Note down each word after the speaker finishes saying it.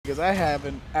because I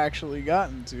haven't actually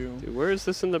gotten to. Dude, where is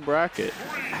this in the bracket?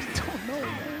 I don't know,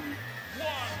 man.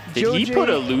 Did he put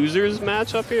a losers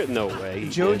match up here? No way.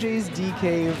 Joj's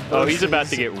DK. Oh, he's about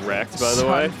to get wrecked, by the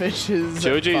way. Sunfish's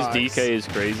Joj's Fox. DK is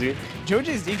crazy.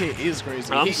 Joj's DK is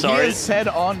crazy. I'm sorry. He has said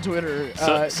on Twitter.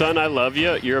 Son, I love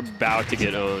you. You're about to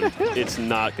get owned. It's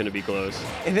not going to be close.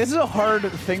 This is a hard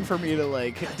thing for me to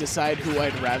like decide who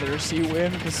I'd rather see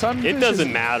win. Because Sunfish It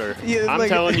doesn't matter. Yeah, I'm like,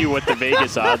 telling you what the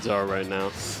Vegas odds are right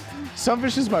now.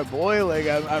 Sunfish is my boy. Like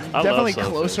I'm definitely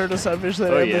closer to Sunfish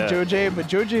than I am with Joj. But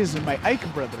Joj is my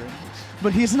Ike brethren.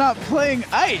 But he's not playing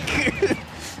Ike.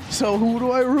 So who do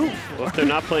I root for? Well, if they're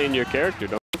not playing your character,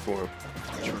 don't root for him.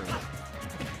 True.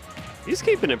 He's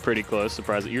keeping it pretty close.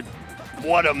 Surprisingly,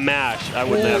 what a mash! I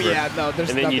would never. Yeah, no,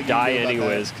 there's and then you die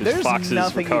anyways because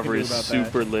Fox's recovery is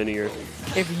super linear.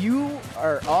 If you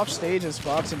are off stage as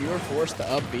Fox and you are forced to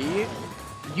up B,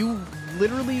 you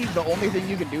literally the only thing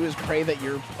you can do is pray that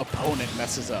your opponent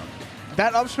messes up.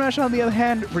 That up smash, on the other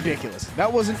hand, ridiculous.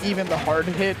 That wasn't even the hard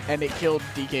hit, and it killed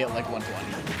DK at like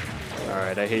 120. All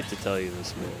right, I hate to tell you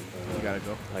this, man. You gotta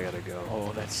go. I gotta go.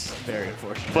 Oh, that's very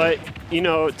unfortunate. But you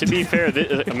know, to be fair, a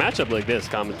matchup like this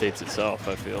commentates itself.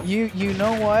 I feel. You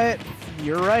know what?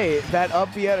 You're right. That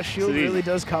up B out of shield really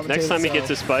does commentate. Next time itself. he gets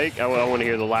a spike, I want to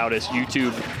hear the loudest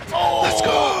YouTube. Oh, let's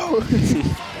go!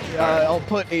 I'll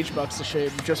put H-Bucks to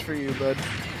shame just for you, bud.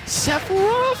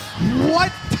 Sephiroth?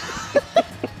 What?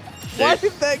 Why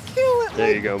did that kill it?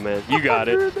 There you go, man. You got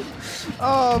it.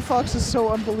 Oh, Fox is so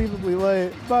unbelievably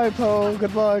late. Bye, Poe.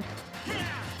 Good luck.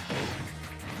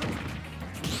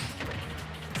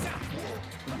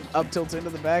 Up tilt into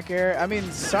the back air. I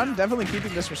mean, Sun definitely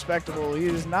keeping this respectable. He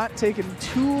has not taken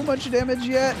too much damage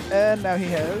yet, and now he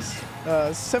has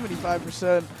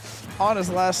 75% on his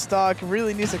last stock.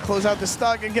 Really needs to close out the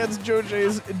stock against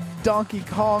Joj's Donkey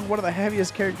Kong, one of the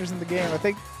heaviest characters in the game. I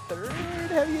think third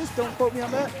heaviest. Don't quote me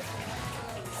on that.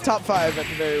 Top 5 at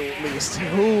the very least.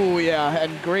 Ooh, yeah,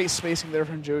 and great spacing there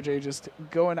from Joj, just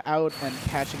going out and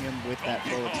catching him with that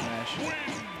forward smash.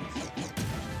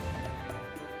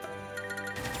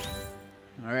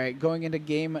 All right, going into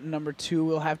game number 2,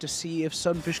 we'll have to see if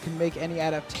Sunfish can make any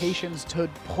adaptations to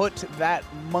put that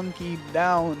monkey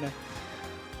down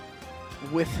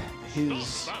with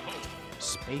his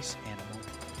space animal.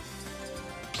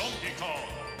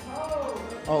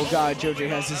 Oh god, Joj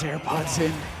has his AirPods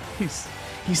in.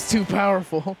 He's too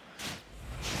powerful.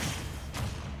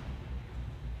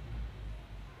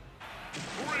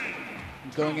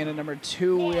 Going into number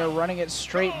 2, we are running it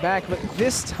straight back, but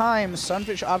this time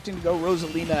Sunfish opting to go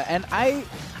Rosalina, and I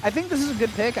think this is a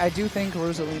good pick. I do think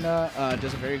Rosalina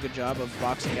does a very good job of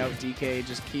boxing out DK,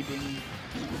 just keeping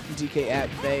DK at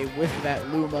bay with that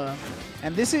Luma.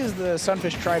 And this is the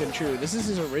Sunfish tried and true. This is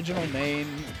his original main.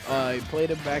 He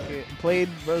played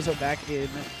Rosa back in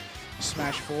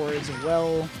Smash 4 as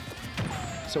well.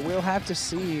 So we'll have to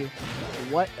see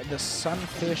what the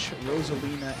Sunfish,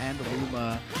 Rosalina, and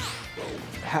Luma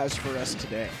has for us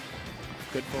today.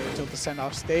 Good forward tilt to send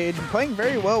off stage. Playing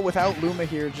very well without Luma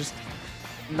here, just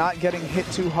not getting hit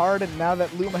too hard. And now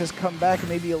that Luma has come back,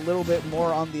 maybe a little bit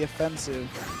more on the offensive.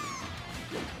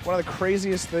 One of the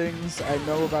craziest things I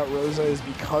know about Rosa is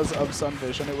because of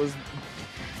Sunfish, and it was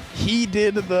he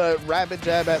did the rapid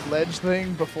jab at ledge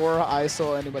thing before I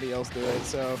saw anybody else do it.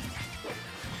 So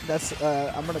that's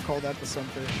I'm gonna call that the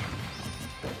Sunfish.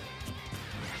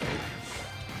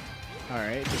 All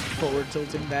right, just forward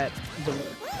tilting the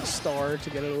star to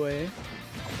get it away.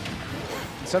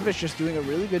 And Sunfish just doing a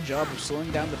really good job of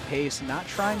slowing down the pace, not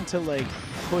trying to like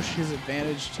push his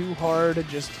advantage too hard,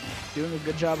 just doing a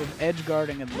good job of edge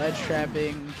guarding and ledge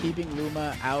trapping, keeping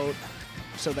Luma out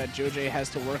so that Joj has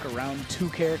to work around 2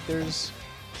 characters.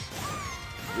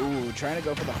 Ooh, trying to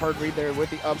go for the hard read there with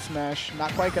the up smash.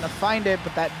 Not quite going to find it,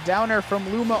 but that downer from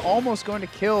Luma almost going to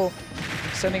kill,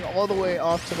 sending all the way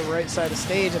off to the right side of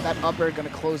stage, and that upper going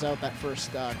to close out that first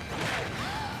stock.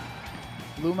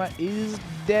 Luma is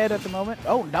dead at the moment.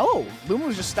 Oh, no! Luma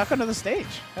was just stuck under the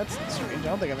stage. That's strange. I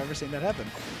don't think I've ever seen that happen.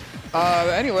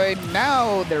 Anyway,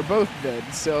 now they're both dead.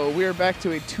 So we're back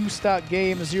to a 2-stock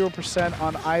game, 0%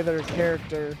 on either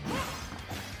character.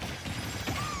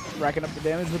 Racking up the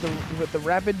damage with the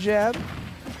rapid jab.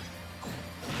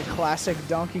 The classic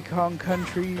Donkey Kong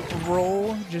Country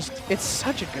roll. Just, it's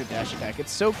such a good dash attack.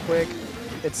 It's so quick.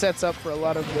 It sets up for a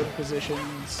lot of good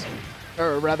positions.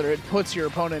 Or rather, it puts your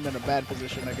opponent in a bad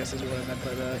position, I guess is what I meant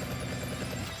by that.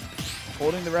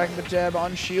 Holding the rapid jab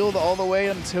on shield all the way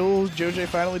until Joj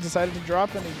finally decided to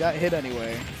drop, and he got hit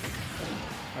anyway.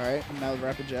 All right, and now the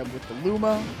rapid jab with the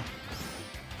Luma.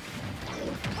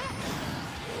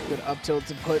 Good up tilt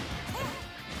to put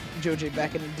Joj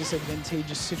back in a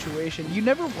disadvantageous situation. You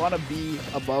never want to be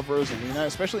above Rosalina,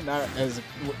 especially not as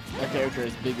a character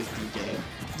as big as DK.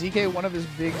 DK, one of his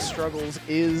big struggles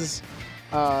is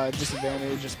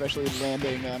disadvantage, especially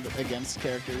landing against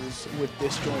characters with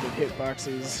disjointed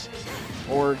hitboxes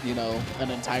or, you know,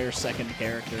 an entire second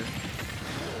character.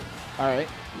 All right.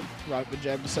 Rock the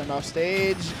jab to send off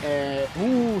stage.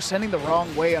 Ooh, sending the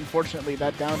wrong way, unfortunately.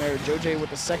 That down air. Joj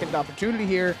with the second opportunity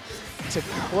here to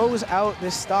close out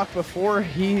this stock before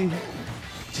he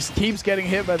just keeps getting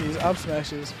hit by these up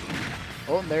smashes.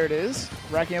 Oh, and there it is.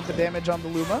 Racking up the damage on the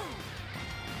Luma.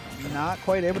 Not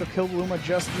quite able to kill the Luma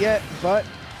just yet, but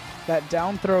that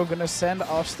down throw going to send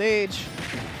off stage.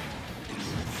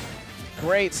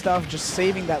 Great stuff, just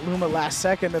saving that Luma last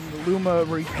second, and the Luma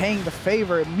repaying the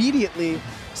favor immediately,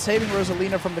 saving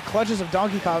Rosalina from the clutches of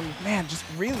Donkey Kong. Man, just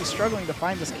really struggling to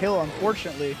find this kill,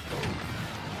 unfortunately.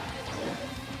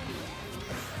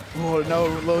 Oh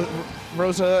no,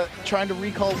 Rosa trying to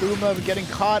recall Luma, getting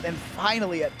caught, and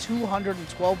finally at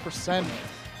 212%,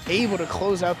 able to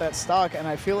close out that stock. And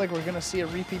I feel like we're going to see a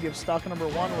repeat of stock number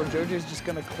 1, where Joj is just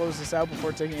going to close this out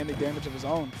before taking any damage of his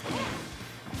own.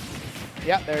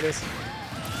 Yeah, there it is.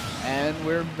 And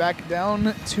we're back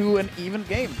down to an even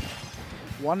game.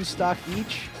 1 stock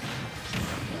each.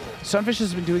 Sunfish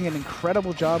has been doing an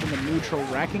incredible job in the neutral,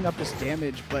 racking up this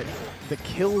damage, but the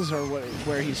kills are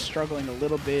where he's struggling a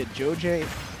little bit. Joj,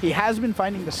 he has been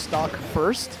finding the stock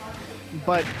first,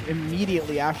 but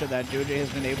immediately after that, Joj has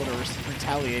been able to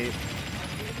retaliate.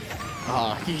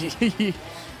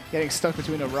 Getting stuck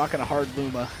between a rock and a hard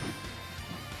Luma.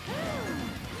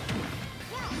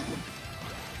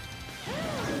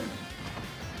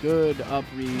 Good up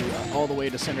read all the way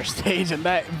to center stage, and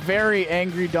that very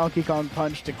angry Donkey Kong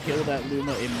punch to kill that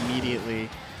Luma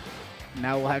immediately.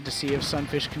 Now we'll have to see if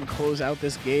Sunfish can close out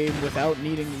this game without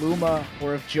needing Luma,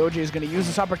 or if Joj is going to use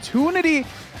this opportunity.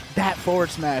 That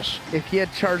forward smash, if he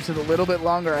had charged it a little bit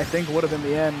longer, I think would have been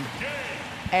the end.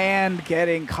 And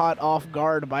getting caught off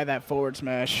guard by that forward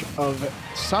smash of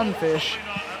Sunfish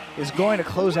is going to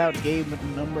close out game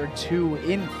number 2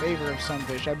 in favor of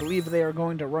Sunfish. I believe they are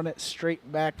going to run it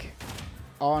straight back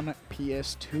on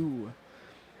PS2.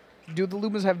 Do the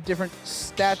Lumas have different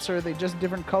stats, or are they just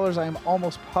different colors? I am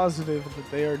almost positive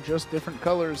that they are just different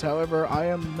colors. However, I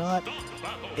am not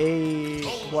a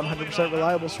 100%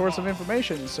 reliable source of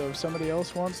information, so if somebody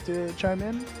else wants to chime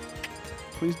in,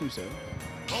 please do so.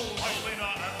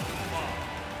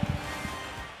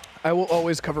 I will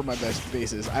always cover my best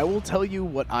bases. I will tell you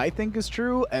what I think is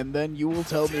true, and then you will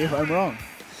tell me if I'm wrong.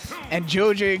 And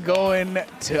Joj going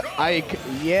to Ike.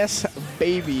 Yes,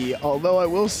 baby. Although I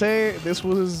will say this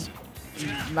was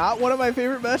not one of my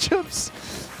favorite matchups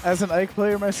as an Ike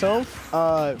player myself.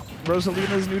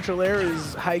 Rosalina's neutral air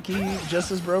is high-key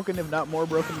just as broken, if not more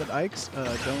broken than Ike's.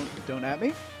 Don't at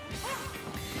me.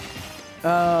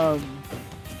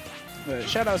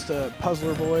 Shout outs to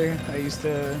Puzzler Boy. I used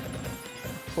to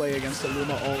play against a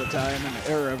Luma all the time,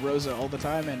 or a Rosa all the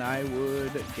time, and I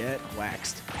would get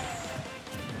waxed.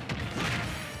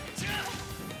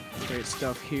 Great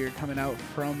stuff here coming out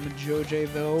from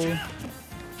Joj though.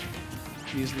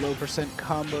 These low percent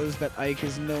combos that Ike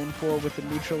is known for with the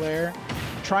neutral air.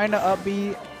 Trying to up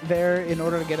B there in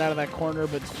order to get out of that corner,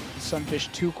 but Sunfish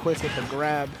too quick with the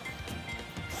grab.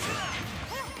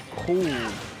 Cool.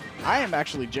 I am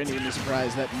actually genuinely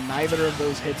surprised that neither of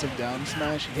those hits of down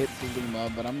smash hit the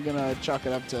Luma, but I'm gonna chalk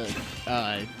it up to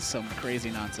some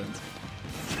crazy nonsense.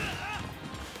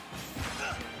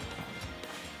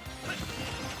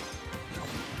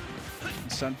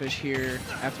 Sunfish here,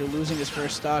 after losing his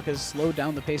first stock, has slowed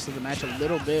down the pace of the match a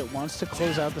little bit, wants to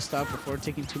close out the stock before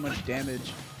taking too much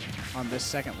damage on this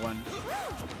second one.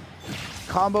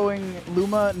 Comboing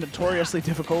Luma, notoriously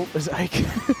difficult as Ike.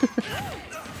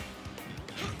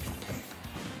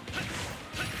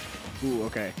 Ooh,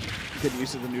 okay. Good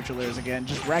use of the neutral airs again.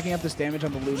 Just racking up this damage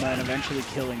on the Luma and eventually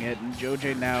killing it. And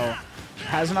Joj now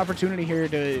has an opportunity here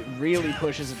to really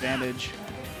push his advantage.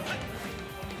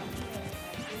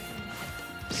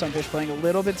 Sunfish playing a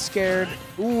little bit scared.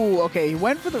 Ooh, okay. He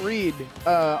went for the read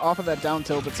off of that down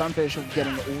tilt, but Sunfish was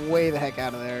getting way the heck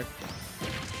out of there.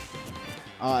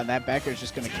 And that back air is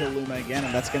just going to kill Luma again,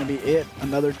 and that's going to be it.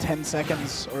 Another 10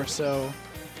 seconds or so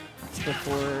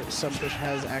before Sunfish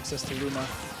has access to Luma.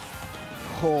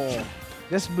 Oh,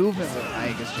 this movement with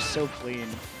Ike is just so clean.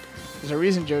 There's a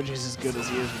reason Joj is as good as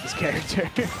he is with this character.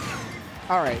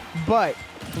 All right, but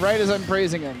right as I'm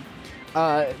praising him,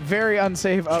 very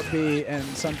unsafe up B, and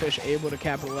Sunfish able to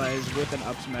capitalize with an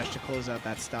up smash to close out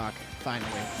that stock,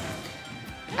 finally.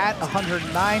 at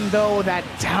 109, though. That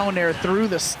down air through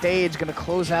the stage going to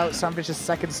close out Sunfish's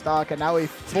second stock, and now a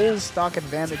full stock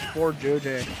advantage for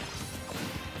JoJ.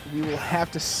 We will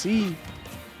have to see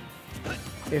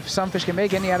if Sunfish can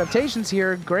make any adaptations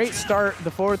here. Great start.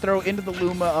 The forward throw into the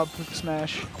Luma up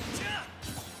smash.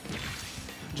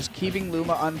 Just keeping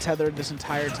Luma untethered this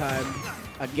entire time.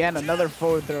 Again, another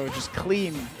forward throw, just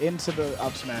clean into the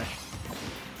up smash.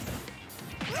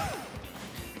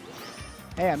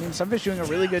 Hey, I mean, Sunfish doing a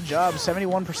really good job.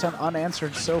 71%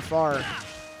 unanswered so far.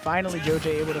 Finally, JoJ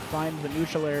able to find the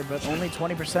neutral air, but only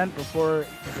 20% before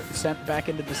sent back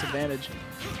into disadvantage.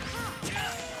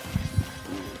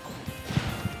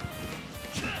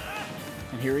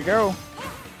 And here we go.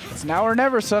 It's now or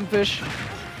never, Sunfish.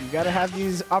 You gotta have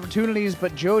these opportunities,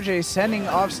 but JoJ sending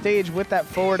off stage with that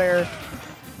forward air.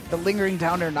 The lingering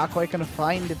down air not quite gonna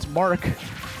find its mark.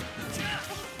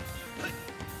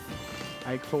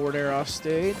 Ike forward air off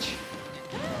stage.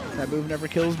 That move never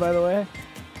kills, by the way.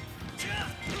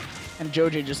 And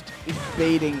JoJ just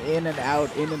baiting in and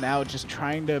out, just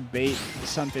trying to bait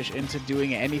Sunfish into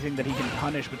doing anything that he can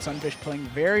punish, but Sunfish playing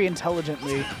very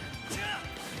intelligently,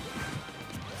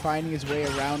 finding his way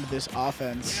around this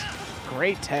offense.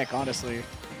 Great tech, honestly,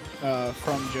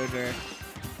 from JoJ.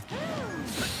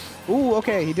 Ooh,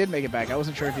 okay, he did make it back. I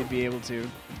wasn't sure if he'd be able to.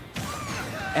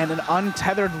 And an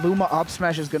untethered Luma up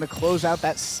smash is going to close out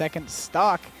that second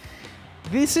stock.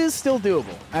 This is still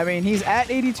doable. I mean, he's at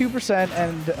 82%,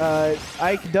 and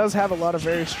Ike does have a lot of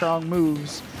very strong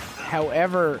moves.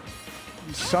 However,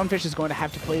 Sunfish is going to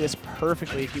have to play this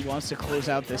perfectly if he wants to close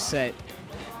out this set.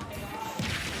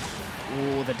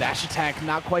 Ooh, the dash attack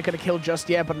not quite going to kill just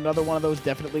yet, but another one of those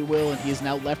definitely will, and he is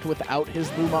now left without his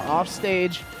Luma off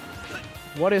stage.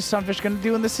 What is Sunfish going to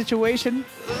do in this situation?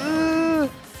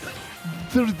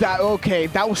 Okay,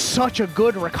 that was such a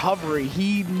good recovery.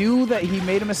 He knew that he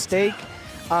made a mistake.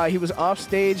 He was off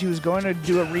stage. He was going to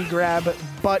do a regrab,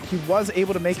 but he was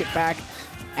able to make it back.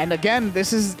 And again,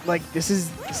 this is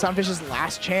Sunfish's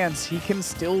last chance. He can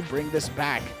still bring this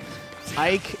back.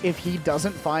 Ike, if he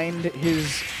doesn't find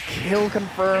his kill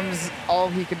confirms, all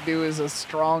he can do is a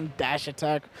strong dash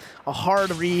attack, a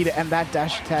hard read, and that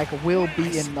dash attack will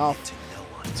be enough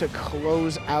to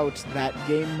close out that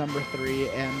game number 3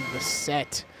 and the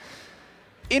set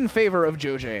in favor of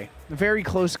JoJ. A very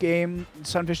close game.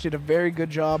 Sunfish did a very good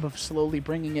job of slowly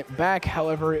bringing it back.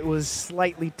 However, it was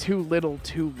slightly too little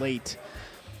too late.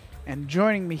 And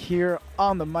joining me here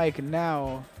on the mic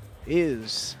now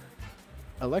is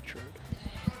Electrode.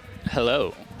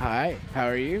 Hello. Hi, how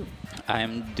are you?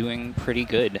 I'm doing pretty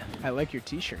good. I like your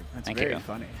t-shirt. That's Thank very you.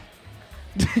 funny.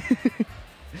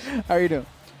 How are you doing?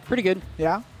 Pretty good.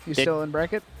 Yeah? You still in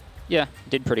bracket? Yeah,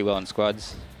 did pretty well in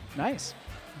squads. Nice.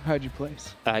 How'd you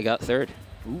place? I got 3rd.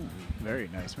 Ooh, very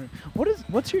nice.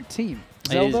 What's your team?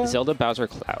 Zelda Bowser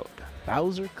Cloud.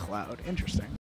 Bowser Cloud. Interesting.